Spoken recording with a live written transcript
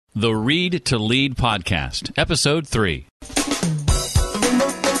The Read to Lead Podcast, Episode 3.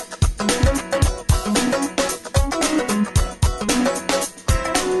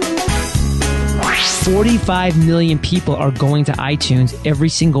 45 million people are going to iTunes every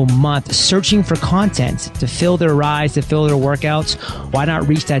single month searching for content to fill their rides, to fill their workouts. Why not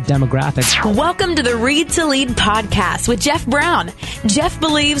reach that demographic? Welcome to the Read to Lead podcast with Jeff Brown. Jeff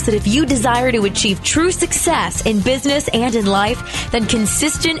believes that if you desire to achieve true success in business and in life, then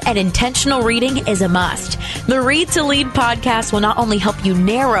consistent and intentional reading is a must. The Read to Lead podcast will not only help you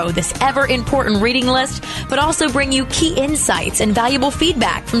narrow this ever-important reading list, but also bring you key insights and valuable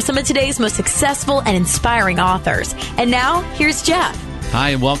feedback from some of today's most successful and inspiring authors. And now, here's Jeff. Hi,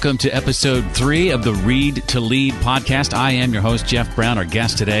 and welcome to Episode 3 of the Read to Lead podcast. I am your host, Jeff Brown. Our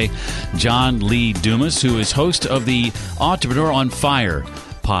guest today, John Lee Dumas, who is host of the Entrepreneur on Fire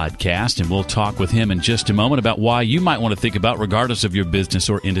podcast, and we'll talk with him in just a moment about why you might want to think about, regardless of your business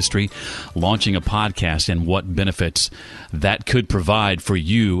or industry, launching a podcast and what benefits that could provide for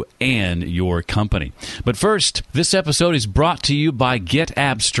you and your company. But first, this episode is brought to you by Get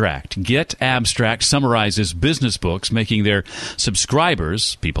Abstract. Get Abstract summarizes business books, making their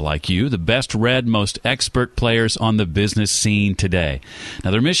subscribers, people like you, the best read, most expert players on the business scene today. Now,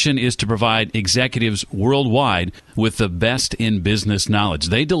 their mission is to provide executives worldwide with the best in business knowledge.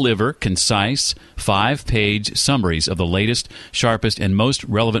 They deliver concise, 5-page summaries of the latest, sharpest, and most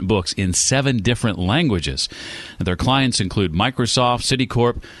relevant books in 7 different languages. And their clients include Microsoft,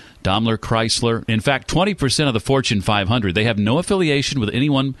 Citicorp, Daimler Chrysler. In fact, 20% of the Fortune 500, they have no affiliation with any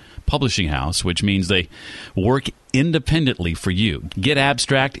one publishing house, which means they work independently for you. Get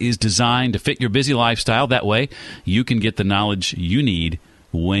Abstract is designed to fit your busy lifestyle. That way, you can get the knowledge you need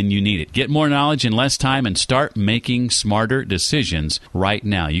when you need it. Get more knowledge in less time and start making smarter decisions right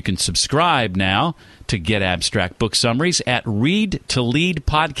now. You can subscribe now to Get Abstract book summaries at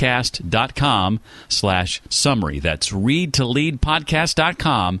readtoleadpodcast.com/summary. That's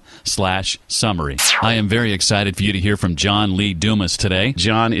readtoleadpodcast.com/summary. I am very excited for you to hear from John Lee Dumas today.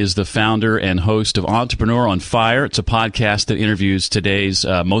 John is the founder and host of Entrepreneur on Fire. It's a podcast that interviews today's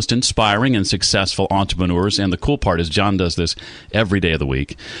most inspiring and successful entrepreneurs. And the cool part is John does this every day of the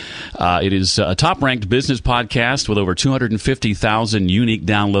week. It is a top-ranked business podcast with over 250,000 unique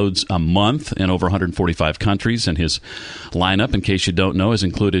downloads a month in over 145 countries, and his lineup, in case you don't know, has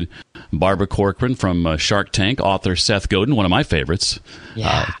included Barbara Corcoran from Shark Tank, author Seth Godin, one of my favorites,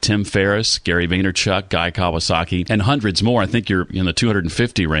 Tim Ferriss, Gary Vaynerchuk, Guy Kawasaki, and hundreds more. I think you're in the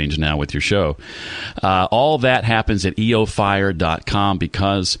 250 range now with your show. All that happens at eofire.com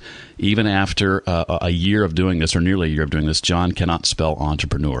because even after a year of doing this, or nearly a year of doing this, John cannot spell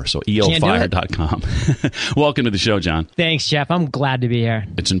entrepreneur. So eofire.com. Welcome to the show, John. Thanks, Jeff. I'm glad to be here.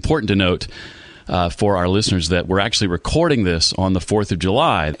 It's important to note for our listeners that we're actually recording this on the 4th of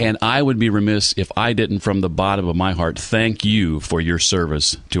July, and I would be remiss if I didn't, from the bottom of my heart, thank you for your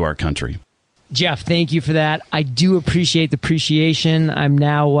service to our country. Jeff, thank you for that. I do appreciate the appreciation. I'm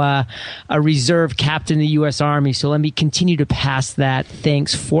now a reserve captain in the U.S. Army, so let me continue to pass that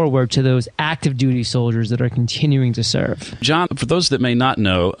thanks forward to those active duty soldiers that are continuing to serve. John, for those that may not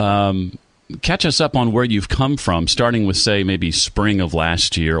know, catch us up on where you've come from, starting with, say, maybe spring of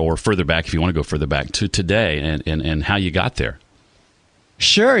last year, or further back, if you want to go further back, to today, and how you got there.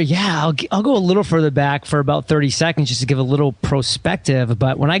 Sure, yeah. I'll go a little further back for about 30 seconds just to give a little perspective.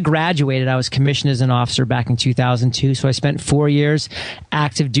 But when I graduated, I was commissioned as an officer back in 2002. So I spent 4 years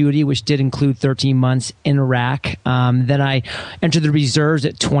active duty, which did include 13 months in Iraq. Then I entered the reserves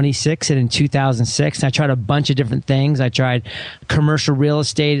at 26 and in 2006. And I tried a bunch of different things. I tried commercial real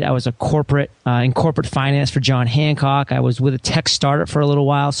estate. I was a corporate in corporate finance for John Hancock. I was with a tech startup for a little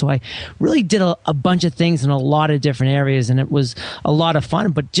while. So I really did a bunch of things in a lot of different areas, and it was a lot of fun.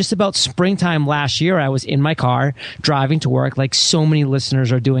 But just about springtime last year, I was in my car driving to work, like so many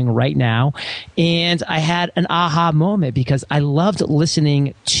listeners are doing right now. And I had an aha moment because I loved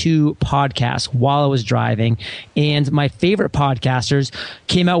listening to podcasts while I was driving. And my favorite podcasters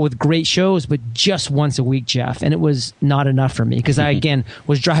came out with great shows, but just once a week, Jeff. And it was not enough for me because I, again,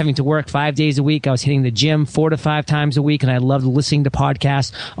 was driving to work 5 days a week. I was hitting the gym 4 to 5 times a week. And I loved listening to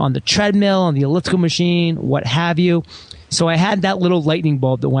podcasts on the treadmill, on the elliptical machine, what have you. So I had that little lightning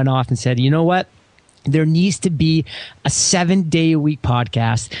bulb that went off and said, you know what? There needs to be a 7-day-a-week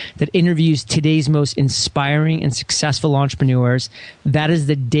podcast that interviews today's most inspiring and successful entrepreneurs. That is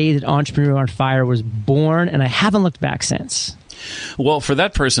the day that Entrepreneur on Fire was born, and I haven't looked back since. Well, for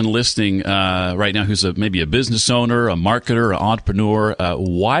that person listening right now who's maybe a business owner, a marketer, an entrepreneur,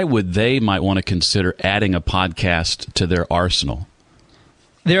 why would they might want to consider adding a podcast to their arsenal?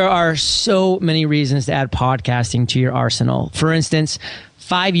 There are so many reasons to add podcasting to your arsenal. For instance,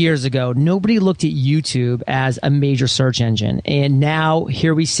 5 years ago, nobody looked at YouTube as a major search engine. And now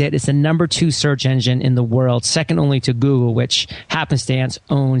here we sit. It's the number 2 search engine in the world, second only to Google, which happenstance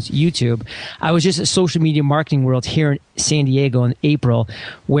owns YouTube. I was just at Social Media Marketing World here in San Diego in April,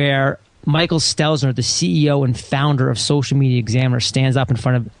 where Michael Stelzner, the CEO and founder of Social Media Examiner, stands up in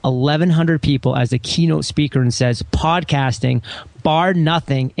front of 1,100 people as the keynote speaker and says, podcasting, bar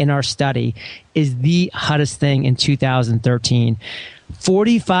nothing in our study, is the hottest thing in 2013.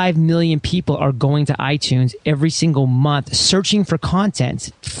 45 million people are going to iTunes every single month searching for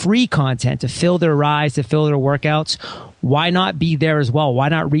content, free content to fill their rides, to fill their workouts. Why not be there as well? Why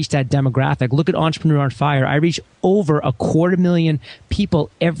not reach that demographic? Look at Entrepreneur on Fire. I reach over 250,000 people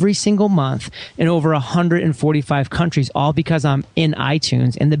every single month in over 145 countries, all because I'm in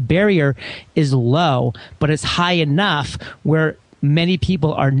iTunes. And the barrier is low, but it's high enough where many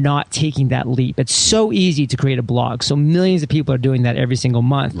people are not taking that leap. It's so easy to create a blog. So millions of people are doing that every single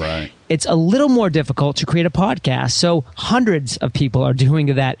month. Right. It's a little more difficult to create a podcast. So hundreds of people are doing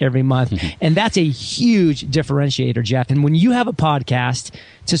that every month. And that's a huge differentiator, Jeff. And when you have a podcast,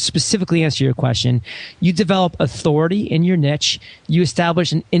 to specifically answer your question, you develop authority in your niche, you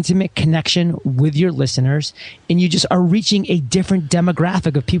establish an intimate connection with your listeners, and you just are reaching a different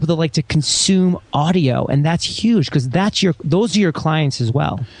demographic of people that like to consume audio. And that's huge because those are your clients as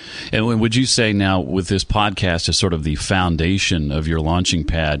well. And would you say now with this podcast as sort of the foundation of your launching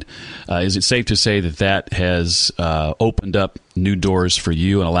pad, is it safe to say that has opened up new doors for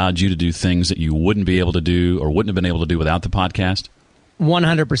you and allowed you to do things that you wouldn't be able to do or wouldn't have been able to do without the podcast?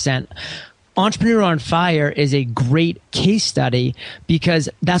 100%. Entrepreneur on Fire is a great case study because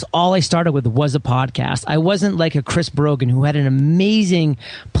that's all I started with was a podcast. I wasn't like a Chris Brogan who had an amazing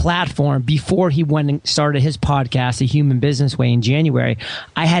platform before he went and started his podcast, The Human Business Way, in January.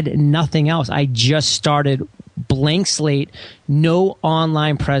 I had nothing else. I just started blank slate, no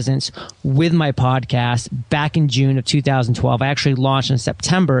online presence with my podcast back in June of 2012. I actually launched in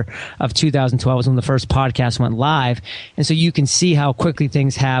September of 2012 was when the first podcast went live. And so you can see how quickly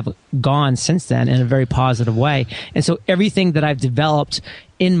things have gone since then in a very positive way. And so everything that I've developed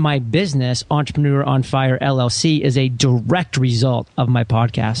in my business, Entrepreneur on Fire LLC, is a direct result of my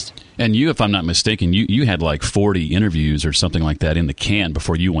podcast. And you, if I'm not mistaken, you had like 40 interviews or something like that in the can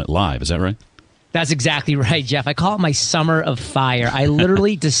before you went live. Is that right? That's exactly right, Jeff. I call it my summer of fire. I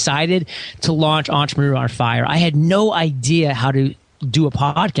literally decided to launch Entrepreneur on Fire. I had no idea how to do a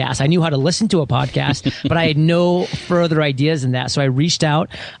podcast. I knew how to listen to a podcast, but I had no further ideas than that. So I reached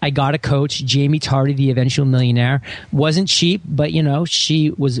out. I got a coach, Jamie Tardy, the eventual millionaire. Wasn't cheap, but she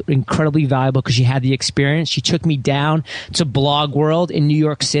was incredibly valuable because she had the experience. She took me down to Blog World in New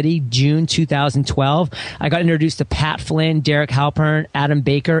York City, June 2012. I got introduced to Pat Flynn, Derek Halpern, Adam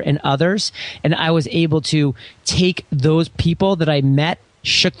Baker, and others. And I was able to take those people that I met,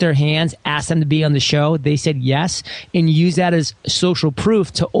 shook their hands, asked them to be on the show. They said yes, and use that as social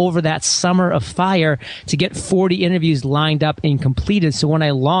proof to, over that summer of fire, to get 40 interviews lined up and completed. So when I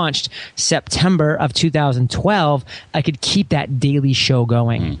launched September of 2012, I could keep that daily show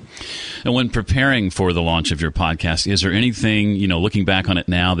going. And when preparing for the launch of your podcast, is there anything, looking back on it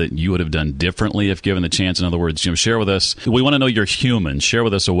now, that you would have done differently if given the chance? In other words, share with us. We want to know you're human. Share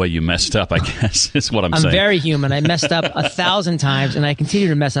with us a way you messed up, I guess, is what I'm saying. I'm very human. I messed up 1,000 times, and I continue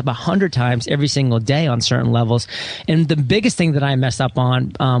to mess up 100 times every single day on certain levels. And the biggest thing that I messed up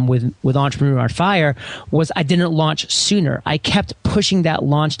on with Entrepreneur on Fire was I didn't launch sooner. I kept pushing that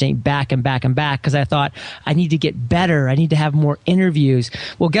launch date back and back and back because I thought I need to get better. I need to have more interviews.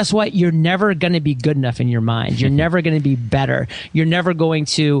 Well, guess what? You're never going to be good enough in your mind. You're never going to be better. You're never going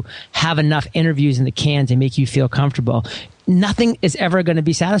to have enough interviews in the can to make you feel comfortable. Nothing is ever going to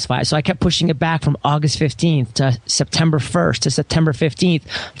be satisfied. So I kept pushing it back from August 15th to September 1st to September 15th.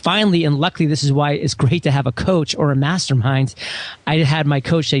 Finally, and luckily, this is why it's great to have a coach or a mastermind. I had my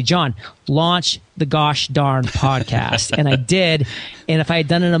coach say, John, launch the gosh darn podcast. And I did. And if I had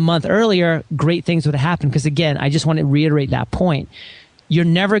done it a month earlier, great things would have happened. Because again, I just want to reiterate that point. You're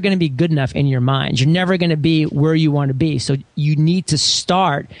never going to be good enough in your mind. You're never going to be where you want to be. So you need to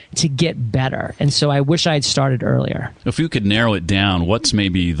start to get better. And so I wish I had started earlier. If you could narrow it down, what's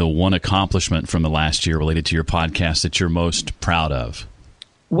maybe the one accomplishment from the last year related to your podcast that you're most proud of?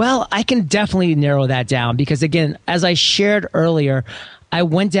 Well, I can definitely narrow that down because, again, as I shared earlier, I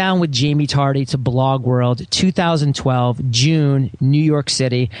went down with Jamie Tardy to Blog World 2012, June, New York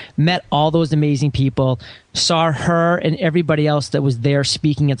City, met all those amazing people, saw her and everybody else that was there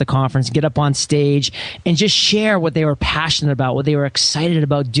speaking at the conference get up on stage and just share what they were passionate about, what they were excited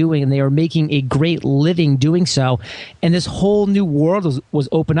about doing, and they were making a great living doing so. And this whole new world was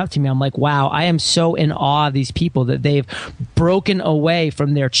opened up to me. I'm like, wow, I am so in awe of these people that they've broken away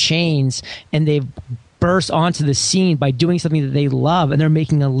from their chains and they've burst onto the scene by doing something that they love and they're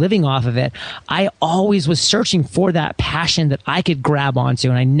making a living off of it. I always was searching for that passion that I could grab onto,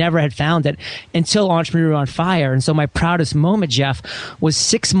 and I never had found it until Entrepreneur on Fire. And so my proudest moment, Jeff, was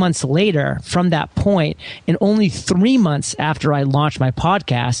 6 months later from that point, and only 3 months after I launched my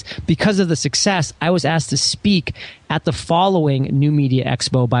podcast. Because of the success, I was asked to speak at the following New Media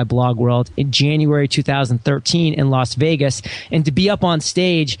Expo by Blog World in January 2013 in Las Vegas, and to be up on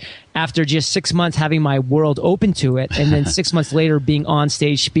stage after just 6 months having my world open to it, and then 6 months later being on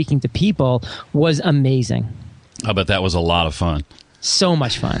stage speaking to people was amazing. I bet that was a lot of fun. So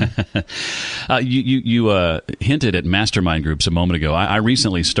much fun. You hinted at mastermind groups a moment ago. I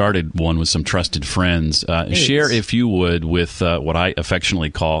recently started one with some trusted friends. Share, if you would, with what I affectionately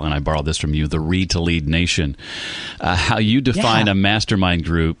call, and I borrowed this from you, the Read to Lead Nation, how you define a mastermind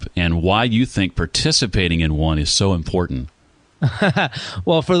group and why you think participating in one is so important.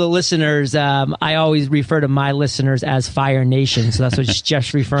 Well, for the listeners, I always refer to my listeners as Fire Nation. So that's what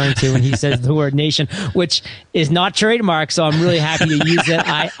Jeff's referring to when he says the word nation, which is not trademarked. So I'm really happy to use it.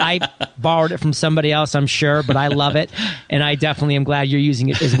 I borrowed it from somebody else, I'm sure, but I love it. And I definitely am glad you're using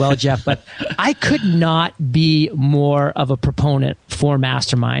it as well, Jeff. But I could not be more of a proponent for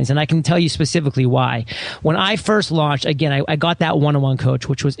masterminds. And I can tell you specifically why. When I first launched, again, I got that one-on-one coach,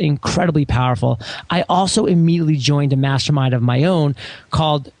 which was incredibly powerful. I also immediately joined a mastermind of my own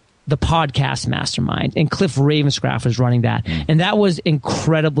called the Podcast Mastermind, and Cliff Ravenscraft was running that. And that was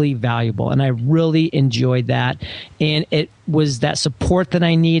incredibly valuable, and I really enjoyed that. And it was that support that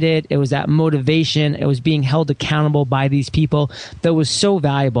I needed. It was that motivation. It was being held accountable by these people that was so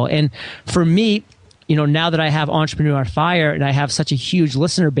valuable. And for me, you know, now that I have Entrepreneur on Fire and I have such a huge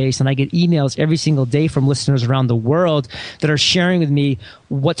listener base, and I get emails every single day from listeners around the world that are sharing with me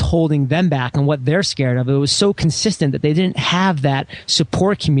what's holding them back and what they're scared of. It was so consistent that they didn't have that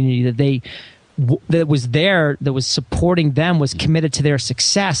support community that was there, that was supporting them, was committed to their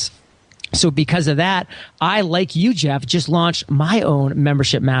success. So because of that, I, like you, Jeff, just launched my own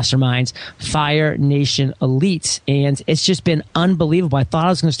membership masterminds, Fire Nation Elites. And it's just been unbelievable. I thought I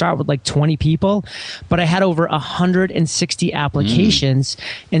was going to start with like 20 people, but I had over 160 applications.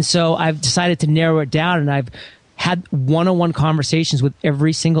 And so I've decided to narrow it down, and I've had one-on-one conversations with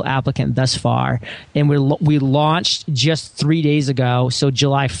every single applicant thus far. And we launched just 3 days ago, so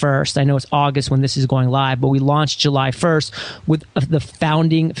July 1st. I know it's August when this is going live, but we launched July 1st with the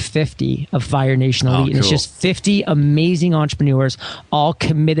founding 50 of Fire Nation Elite. And it's just 50 amazing entrepreneurs all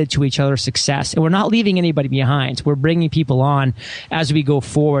committed to each other's success. And we're not leaving anybody behind. We're bringing people on as we go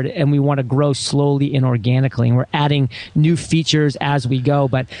forward, and we want to grow slowly and organically. And we're adding new features as we go.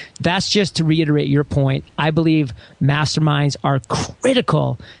 But that's just to reiterate your point. I believe masterminds are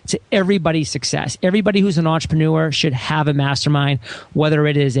critical to everybody's success. Everybody who's an entrepreneur should have a mastermind, whether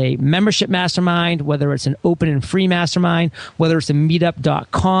it is a membership mastermind, whether it's an open and free mastermind, whether it's a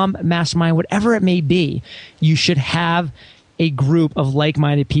meetup.com mastermind, whatever it may be. You should have a group of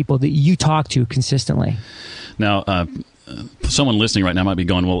like-minded people that you talk to consistently. Now, someone listening right now might be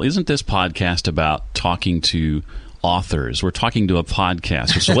going, well, isn't this podcast about talking to authors? We're talking to a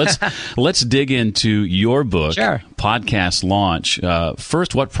podcaster. So let's dig into your book, Podcast Launch.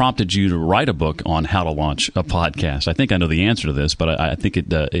 First, what prompted you to write a book on how to launch a podcast? I think I know the answer to this, but I think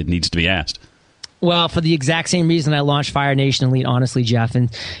it needs to be asked. Well, for the exact same reason I launched Fire Nation Elite, honestly, Jeff. And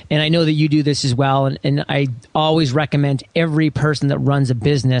I know that you do this as well. And I always recommend every person that runs a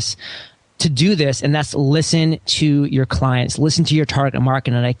business to do this, and that's listen to your clients, listen to your target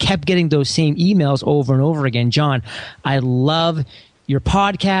market. And I kept getting those same emails over and over again. John, I love your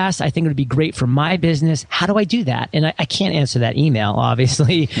podcast. I think it would be great for my business. How do I do that? And I can't answer that email,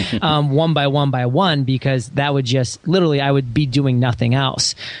 obviously, one by one, because that would just literally, I would be doing nothing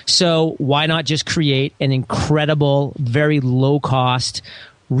else. So why not just create an incredible, very low cost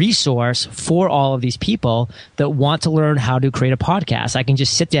resource for all of these people that want to learn how to create a podcast? I can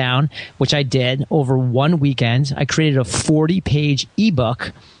just sit down, which I did over one weekend. I created a 40-page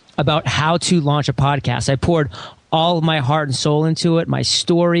ebook about how to launch a podcast. I poured all of my heart and soul into it, my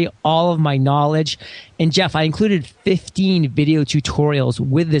story, all of my knowledge. And Jeff, I included 15 video tutorials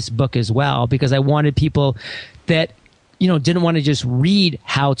with this book as well, because I wanted people that didn't want to just read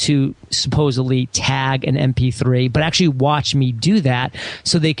how to supposedly tag an MP3, but actually watch me do that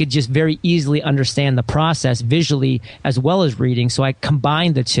so they could just very easily understand the process visually as well as reading. So I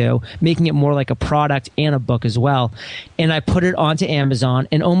combined the two, making it more like a product and a book as well. And I put it onto Amazon,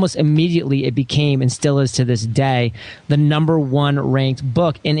 and almost immediately it became, and still is to this day, the #1 ranked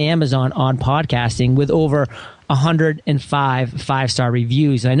book in Amazon on podcasting with over 105 5-star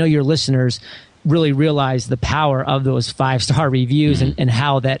reviews. And I know your listeners really realize the power of those 5-star reviews and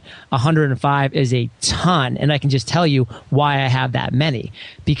how that 105 is a ton. And I can just tell you why I have that many,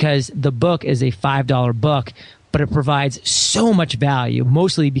 because the book is a $5 book, but it provides so much value,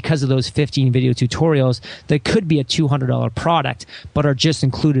 mostly because of those 15 video tutorials that could be a $200 product, but are just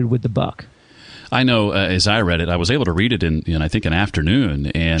included with the book. I know as I read it, I was able to read it in I think an afternoon,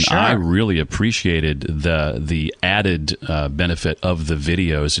 and Sure. I really appreciated the added benefit of the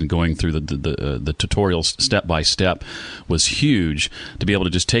videos, and going through the tutorials step by step was huge, to be able to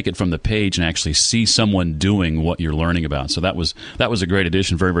just take it from the page and actually see someone doing what you're learning about. So that was a great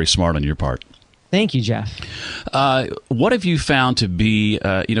addition. Very, very smart on your part. Thank you, Jeff. What have you found to be,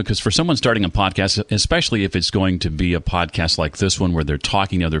 because for someone starting a podcast, especially if it's going to be a podcast like this one where they're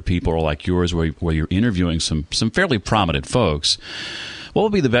talking to other people, or like yours where you're interviewing some fairly prominent folks, what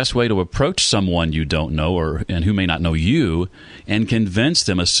would be the best way to approach someone you don't know and who may not know you and convince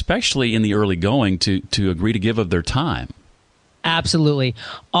them, especially in the early going, to agree to give of their time? Absolutely.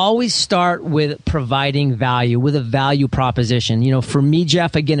 Always start with providing value, with a value proposition. For me,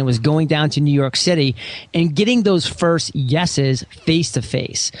 Jeff, again, it was going down to New York City and getting those first yeses face to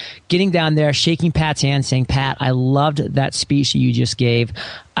face, getting down there, shaking Pat's hand, saying, Pat, I loved that speech that you just gave.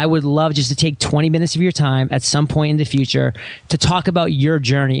 I would love just to take 20 minutes of your time at some point in the future to talk about your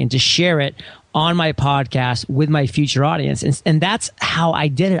journey and to share it on my podcast with my future audience. And that's how I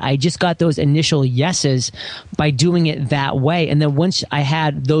did it. I just got those initial yeses by doing it that way. And then once I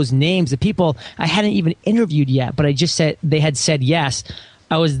had those names, the people I hadn't even interviewed yet, but I just said they had said yes,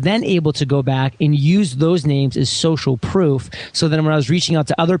 I was then able to go back and use those names as social proof. So then when I was reaching out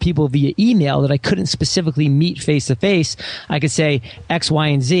to other people via email that I couldn't specifically meet face to face, I could say X, Y,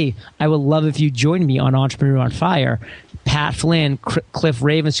 and Z. I would love if you joined me on Entrepreneur on Fire. Pat Flynn, Cliff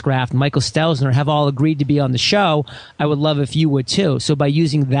Ravenscraft, Michael Stelzner have all agreed to be on the show. I would love if you would too. So by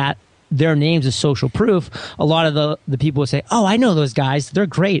using their names as social proof, a lot of the people would say, oh, I know those guys. They're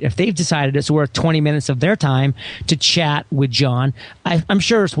great. If they've decided it's worth 20 minutes of their time to chat with John, I'm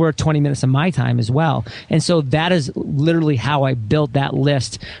sure it's worth 20 minutes of my time as well. And so that is literally how I built that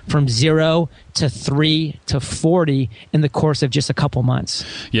list from 0 to 3 to 40 in the course of just a couple months.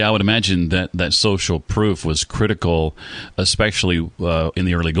 Yeah, I would imagine that social proof was critical, especially in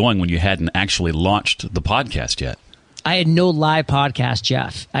the early going when you hadn't actually launched the podcast yet. I had no live podcast,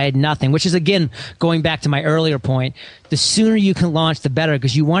 Jeff. I had nothing, which is, again, going back to my earlier point, the sooner you can launch, the better,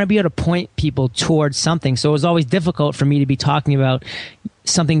 because you want to be able to point people towards something. So it was always difficult for me to be talking about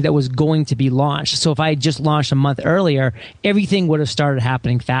something that was going to be launched. So if I had just launched a month earlier, everything would have started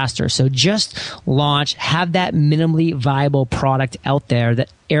happening faster. So just launch, have that minimally viable product out there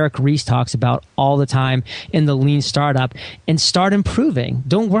that Eric Ries talks about all the time in the Lean Startup, and start improving.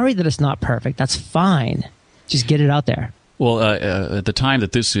 Don't worry that it's not perfect. That's fine. Just get it out there. Well, at the time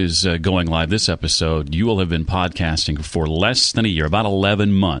that this is going live, this episode, you will have been podcasting for less than a year, about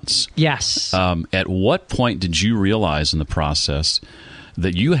 11 months. Yes. At what point did you realize in the process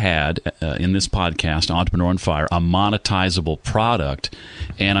that you had, in this podcast, Entrepreneur on Fire, a monetizable product?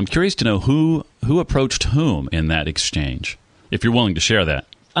 And I'm curious to know who approached whom in that exchange, if you're willing to share that.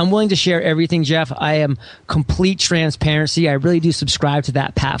 I'm willing to share everything, Jeff. I am complete transparency. I really do subscribe to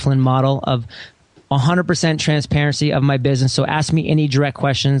that Pat Flynn model of 100% transparency of my business. So ask me any direct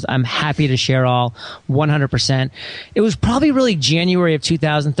questions. I'm happy to share all 100%. It was probably really January of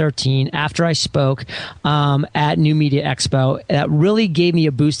 2013 after I spoke at New Media Expo. That really gave me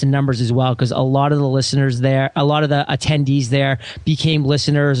a boost in numbers as well, because a lot of the listeners there, a lot of the attendees there became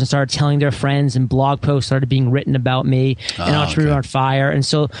listeners and started telling their friends, and blog posts started being written about me and Entrepreneur on Fire. And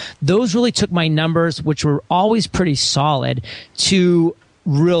so those really took my numbers, which were always pretty solid, to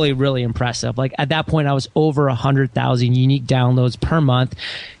really, really impressive. Like at that point, I was over 100,000 unique downloads per month.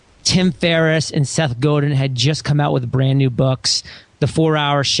 Tim Ferriss and Seth Godin had just come out with brand new books, The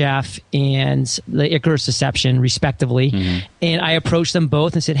 4-Hour Chef and The Icarus Deception, respectively. Mm-hmm. And I approached them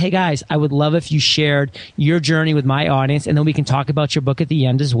both and said, hey guys, I would love if you shared your journey with my audience, and then we can talk about your book at the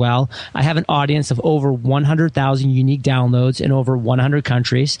end as well. I have an audience of over 100,000 unique downloads in over 100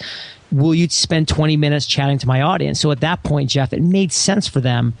 countries. will you spend 20 minutes chatting to my audience? So at that point, Jeff, it made sense for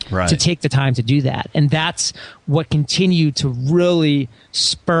them to take the time to do that. And that's what continued to really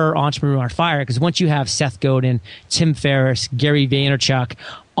spur Entrepreneur on Fire. Because once you have Seth Godin, Tim Ferriss, Gary Vaynerchuk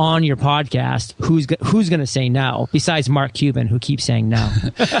on your podcast, who's going to say no besides Mark Cuban, who keeps saying no?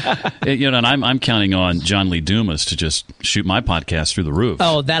 And I'm counting on John Lee Dumas to just shoot my podcast through the roof.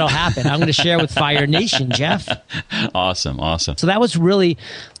 Oh, that'll happen. I'm going to share with Fire Nation, Jeff. Awesome. So that was really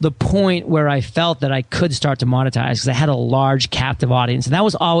the point where I felt that I could start to monetize, because I had a large captive audience. And that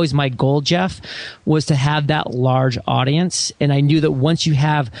was always my goal, Jeff, was to have that large audience. And I knew that once you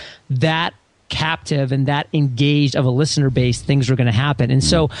have that captive and that engaged of a listener base, things were going to happen. And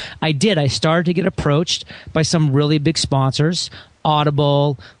so I did. I started to get approached by some really big sponsors,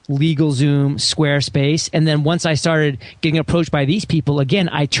 Audible, LegalZoom, Squarespace. And then once I started getting approached by these people, again,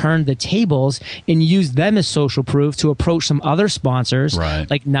 I turned the tables and used them as social proof to approach some other sponsors,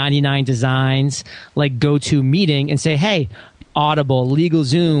 like 99 Designs, like GoToMeeting, and say, hey, Audible,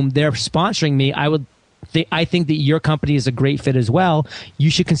 LegalZoom, they're sponsoring me. I think that your company is a great fit as well. You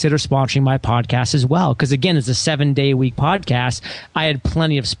should consider sponsoring my podcast as well. Because again, it's a 7-day-a-week podcast. I had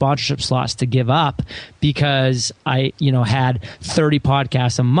plenty of sponsorship slots to give up because I, had 30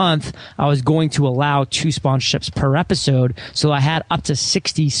 podcasts a month. I was going to allow 2 sponsorships per episode. So I had up to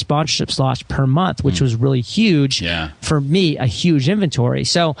 60 sponsorship slots per month, which was really huge for me, a huge inventory.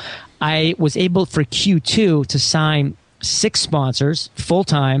 So I was able for Q2 to sign 6 sponsors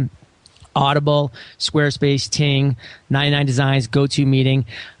full-time: Audible, Squarespace, Ting, 99 Designs, GoToMeeting,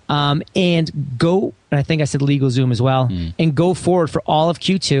 and I think I said LegalZoom as well, and go forward for all of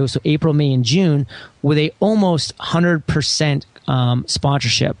Q2, so April, May, and June, with a almost 100%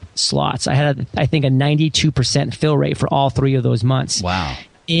 sponsorship slots. I had, I think, a 92% fill rate for all 3 of those months. Wow.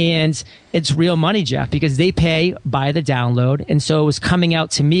 And it's real money, Jeff, because they pay by the download. And so it was coming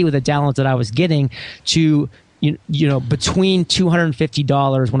out to me with the downloads that I was getting to between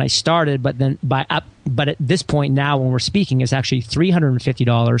 $250 when I started, but at this point now when we're speaking, it's actually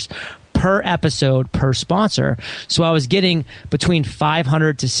 $350 per episode per sponsor. So I was getting between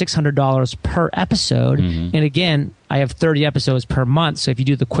 $500 to $600 per episode. And again, I have 30 episodes per month. So if you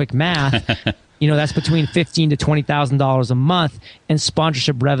do the quick math, that's between $15,000 to $20,000 a month in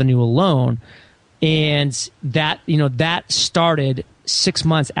sponsorship revenue alone. And that started 6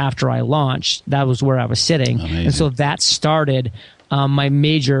 months after I launched. That was where I was sitting. Amazing. And so that started my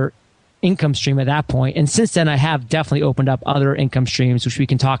major income stream at that point. And since then, I have definitely opened up other income streams, which we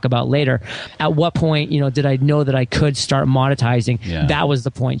can talk about later. At what point, did I know that I could start monetizing? Yeah. That was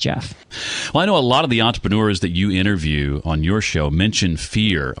the point, Jeff. Well, I know a lot of the entrepreneurs that you interview on your show mention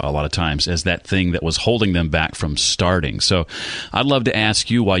fear a lot of times as that thing that was holding them back from starting. So I'd love to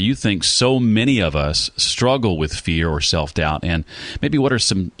ask you why you think so many of us struggle with fear or self-doubt, and maybe what are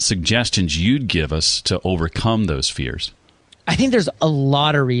some suggestions you'd give us to overcome those fears? I think there's a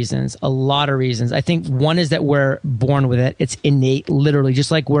lot of reasons. I think one is that we're born with it. It's innate, literally, just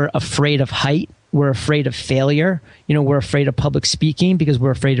like we're afraid of height. We're afraid of failure. We're afraid of public speaking because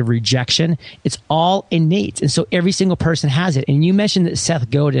we're afraid of rejection. It's all innate. And so every single person has it. And you mentioned that Seth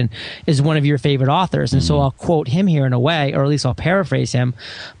Godin is one of your favorite authors. And so I'll quote him here in a way, or at least I'll paraphrase him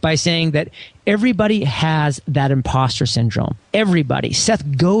by saying that everybody has that imposter syndrome. Everybody.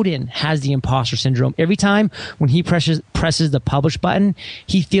 Seth Godin has the imposter syndrome. Every time when he presses the publish button,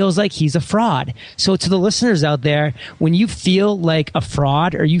 he feels like he's a fraud. So to the listeners out there, when you feel like a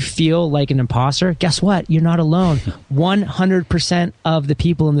fraud or you feel like an imposter, guess what? You're not alone. 100% of the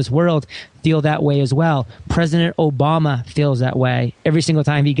people in this world feel that way as well. President Obama feels that way every single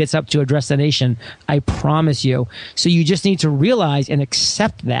time he gets up to address the nation. I promise you. So you just need to realize and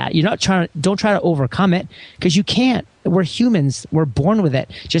accept that. Don't try to overcome it, because you can't. We're humans. We're born with it.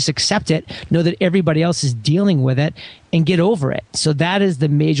 Just accept it. Know that everybody else is dealing with it and get over it. So that is the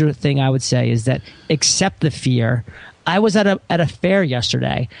major thing I would say, is that accept the fear. I was at a fair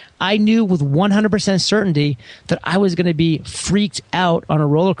yesterday. I knew with 100% certainty that I was going to be freaked out on a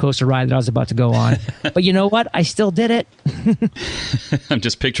roller coaster ride that I was about to go on. But you know what? I still did it. I'm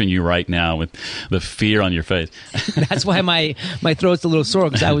just picturing you right now with the fear on your face. That's why my throat's a little sore,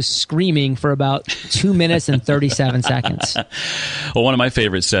 because I was screaming for about 2 minutes and 37 seconds. Well, one of my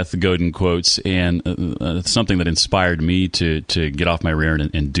favorite Seth Godin quotes, and something that inspired me to get off my rear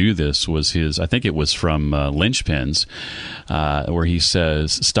and do this, was I think it was from Lynchpins, where he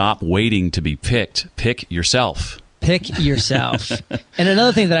says, "Stop waiting to be picked. Pick yourself." Pick yourself. And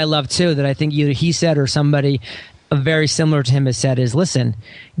another thing that I love too, that I think either he said or somebody very similar to him has said, is listen,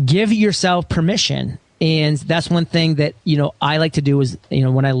 give yourself permission And that's one thing that, I like to do is,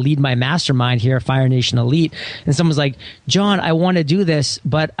 when I lead my mastermind here at Fire Nation Elite, and someone's like, John, I want to do this,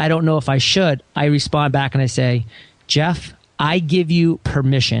 but I don't know if I should. I respond back and I say, Jeff, I give you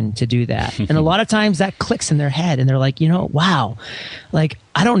permission to do that. And a lot of times that clicks in their head and they're like, wow, like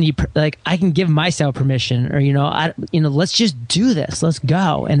I don't need, I can give myself permission, or, let's just do this. Let's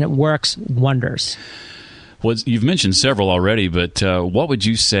go. And it works wonders. Well, you've mentioned several already, but what would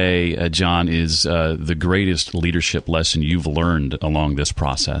you say, John, is the greatest leadership lesson you've learned along this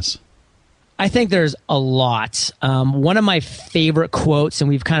process? I think there's a lot. One of my favorite quotes, and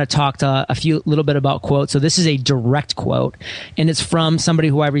we've kind of talked a little bit about quotes. So this is a direct quote, and it's from somebody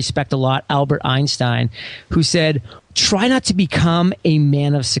who I respect a lot, Albert Einstein, who said, "Try not to become a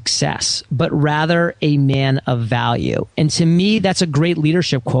man of success, but rather a man of value." And to me, that's a great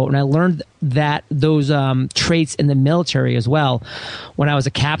leadership quote. And I learned that those traits in the military as well. When I was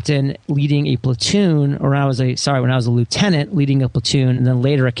a captain leading a platoon, or when I was a lieutenant leading a platoon, and then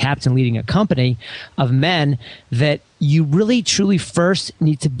later a captain leading a company of men, that you really truly first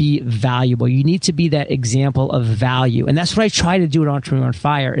need to be valuable. You need to be that example of value. And that's what I try to do at Entrepreneur on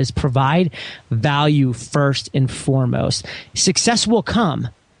Fire, is provide value first and foremost. Success will come,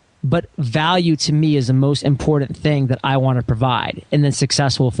 but value to me is the most important thing that I want to provide, and then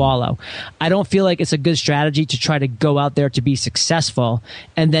success will follow. I don't feel like it's a good strategy to try to go out there to be successful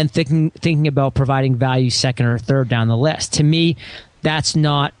and then thinking about providing value second or third down the list. To me, that's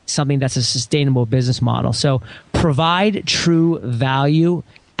not something that's a sustainable business model. So provide true value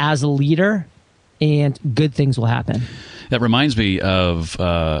as a leader, and good things will happen. That reminds me of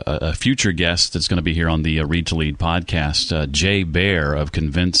a future guest that's going to be here on the Read to Lead podcast, Jay Baer of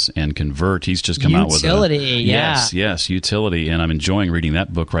Convince and Convert. He's just come out with Utility. Yes, Utility, and I'm enjoying reading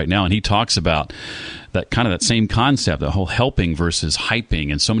that book right now. And he talks about that same concept, the whole helping versus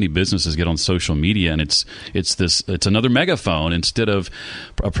hyping. And so many businesses get on social media, and it's another megaphone instead of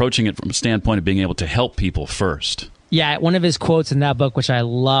approaching it from a standpoint of being able to help people first. Yeah, one of his quotes in that book, which I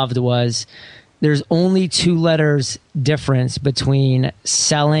loved, was, "There's only 2 letters difference between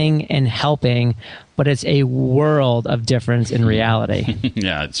selling and helping, but it's a world of difference in reality."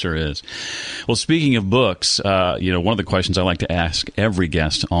 Yeah, it sure is. Well, speaking of books, one of the questions I like to ask every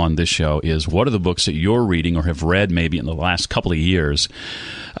guest on this show is, what are the books that you're reading or have read maybe in the last couple of years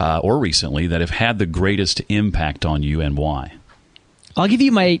or recently that have had the greatest impact on you, and why? I'll give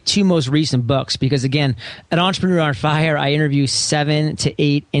you my 2 most recent books because, again, at Entrepreneur on Fire, I interview 7 to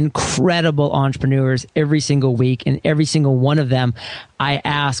 8 incredible entrepreneurs every single week. And every single one of them, I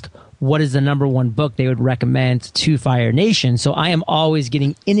ask, what is the number 1 book they would recommend to Fire Nation? So I am always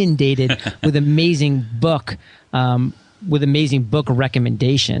getting inundated with amazing book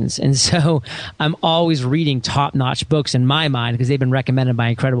recommendations. And so I'm always reading top-notch books in my mind because they've been recommended by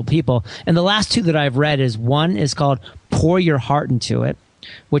incredible people. And the last 2 that I've read one is called Pour Your Heart Into It,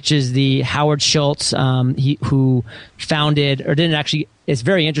 which is the Howard Schultz, who founded, or didn't actually, it's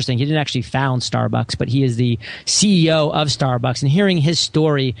very interesting. He didn't actually found Starbucks, but he is the CEO of Starbucks. And hearing his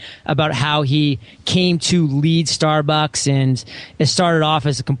story about how he came to lead Starbucks, and it started off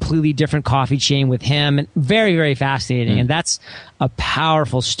as a completely different coffee chain with him, and very, very fascinating. And that's a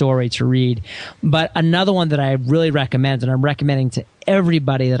powerful story to read. But another one that I really recommend, and I'm recommending to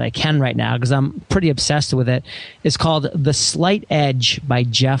everybody that I can right now because I'm pretty obsessed with it, is called The Slight Edge by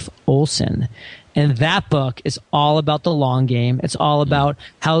Jeff Olson. And that book is all about the long game. It's all about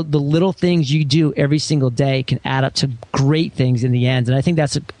how the little things you do every single day can add up to great things in the end. And I think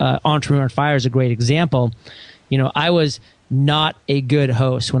that's Entrepreneur on Fire is a great example. I was not a good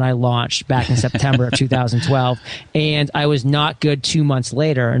host when I launched back in September of 2012, and I was not good 2 months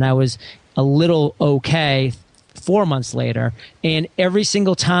later, and I was a little okay 4 months later. And every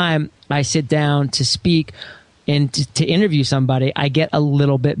single time I sit down to speak and to interview somebody, I get a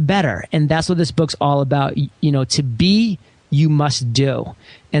little bit better. And that's what this book's all about. To be, you must do.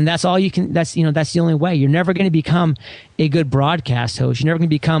 And that's all you can, that's the only way. You're never going to become a good broadcast host. You're never going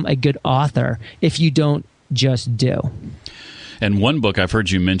to become a good author if you don't just do. And one book I've heard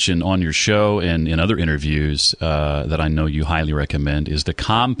you mention on your show and in other interviews that I know you highly recommend is The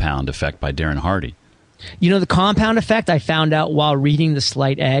Compound Effect by Darren Hardy. The compound effect, I found out while reading The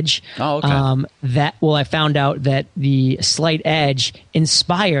Slight Edge. Oh, okay. I found out that The Slight Edge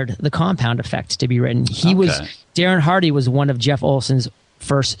inspired The Compound Effect to be written. Darren Hardy was one of Jeff Olson's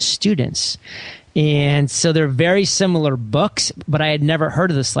first students. And so they're very similar books, but I had never heard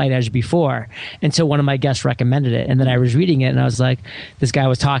of The Slight Edge before until one of my guests recommended it. And then I was reading it and I was like, this guy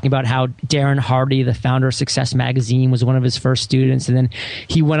was talking about how Darren Hardy, the founder of Success Magazine, was one of his first students. And then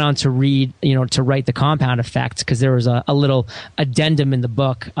he went on to read, to write The Compound Effect, because there was a little addendum in the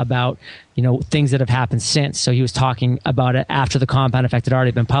book about, things that have happened since. So he was talking about it after The Compound Effect had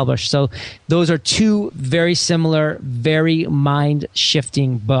already been published. So those are two very similar, very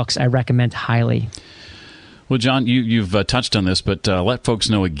mind-shifting books I recommend highly. Well, John, you've touched on this, but let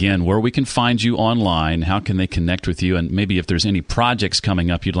folks know again where we can find you online. How can they connect with you? And maybe if there's any projects coming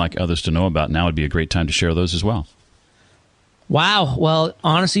up you'd like others to know about, now would be a great time to share those as well. Wow. Well,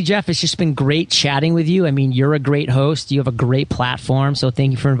 honestly, Jeff, it's just been great chatting with you. I mean, you're a great host. You have a great platform. So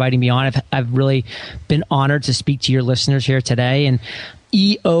thank you for inviting me on. I've really been honored to speak to your listeners here today. And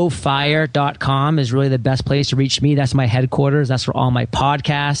eofire.com is really the best place to reach me. That's my headquarters. That's for all my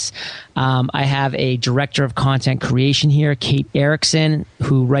podcasts. I have a director of content creation here, Kate Erickson,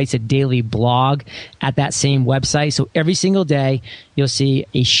 who writes a daily blog at that same website. So every single day, you'll see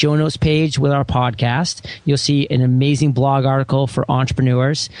a show notes page with our podcast. You'll see an amazing blog article for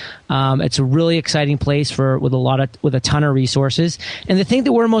entrepreneurs. It's a really exciting place with a ton of resources. And the thing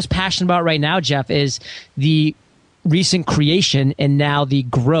that we're most passionate about right now, Jeff, is the recent creation and now the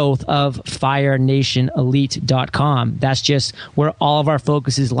growth of FireNationElite.com. That's just where all of our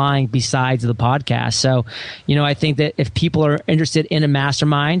focus is lying besides the podcast. So, I think that if people are interested in a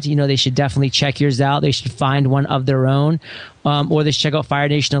mastermind, they should definitely check yours out. They should find one of their own, or they should check out Fire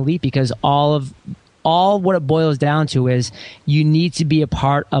Nation Elite, because all what it boils down to is you need to be a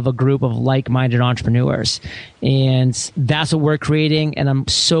part of a group of like-minded entrepreneurs. And that's what we're creating. And I'm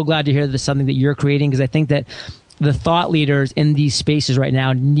so glad to hear that it's something that you're creating, because I think that the thought leaders in these spaces right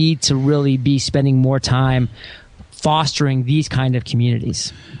now need to really be spending more time fostering these kind of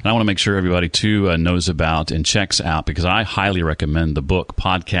communities. And I want to make sure everybody, too, knows about and checks out, because I highly recommend the book,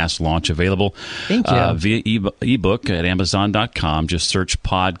 Podcast Launch, available via ebook at Amazon.com. Just search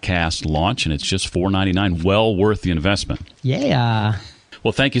Podcast Launch, and it's just $4.99. Well worth the investment. Yeah.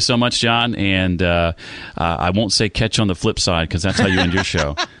 Well, thank you so much, John. And I won't say catch on the flip side, because that's how you end your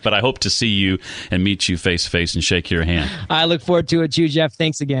show. But I hope to see you and meet you face to face and shake your hand. I look forward to it too, Jeff.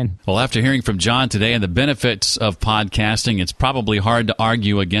 Thanks again. Well, after hearing from John today and the benefits of podcasting, it's probably hard to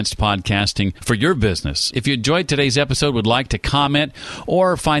argue against podcasting for your business. If you enjoyed today's episode, would like to comment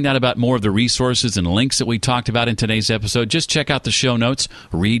or find out about more of the resources and links that we talked about in today's episode, just check out the show notes,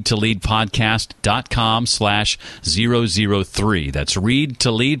 readtoleadpodcast.com/003. That's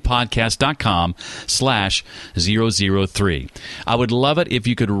readtoleadpodcast.com/003. I would love it if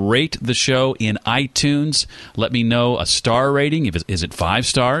you could rate the show in iTunes. Let me know a star rating. Is it 5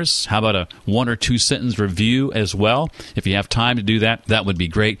 stars? How about a 1 or 2 sentence review as well? If you have time to do that, that would be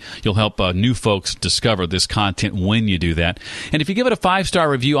great. You'll help new folks discover this content when you do that. And if you give it a 5-star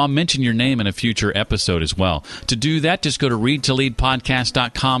review, I'll mention your name in a future episode as well. To do that, just go to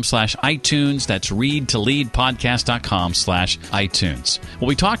readtoleadpodcast.com/iTunes. That's readtoleadpodcast.com/iTunes. Well,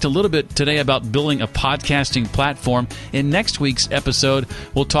 we talked a little bit today about building a podcasting platform. In next week's episode,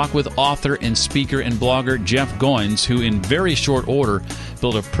 we'll talk with author and speaker and blogger Jeff Goins, who in very short order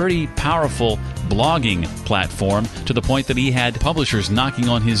built a pretty powerful blogging platform to the point that he had publishers knocking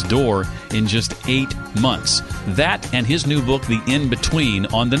on his door in just 8 months. That and his new book, The In-Between,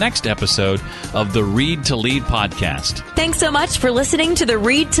 on the next episode of the Read to Lead podcast. Thanks so much for listening to the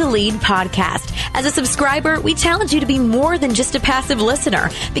Read to Lead podcast. As a subscriber, we challenge you to be more than just a passive listener.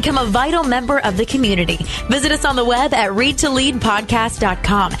 Become a vital member of the community. Visit us on the web at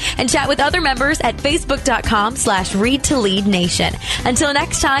readtoleadpodcast.com and chat with other members at facebook.com/readtoleadnation. Until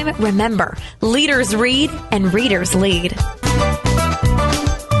next time, remember, leaders read and readers lead.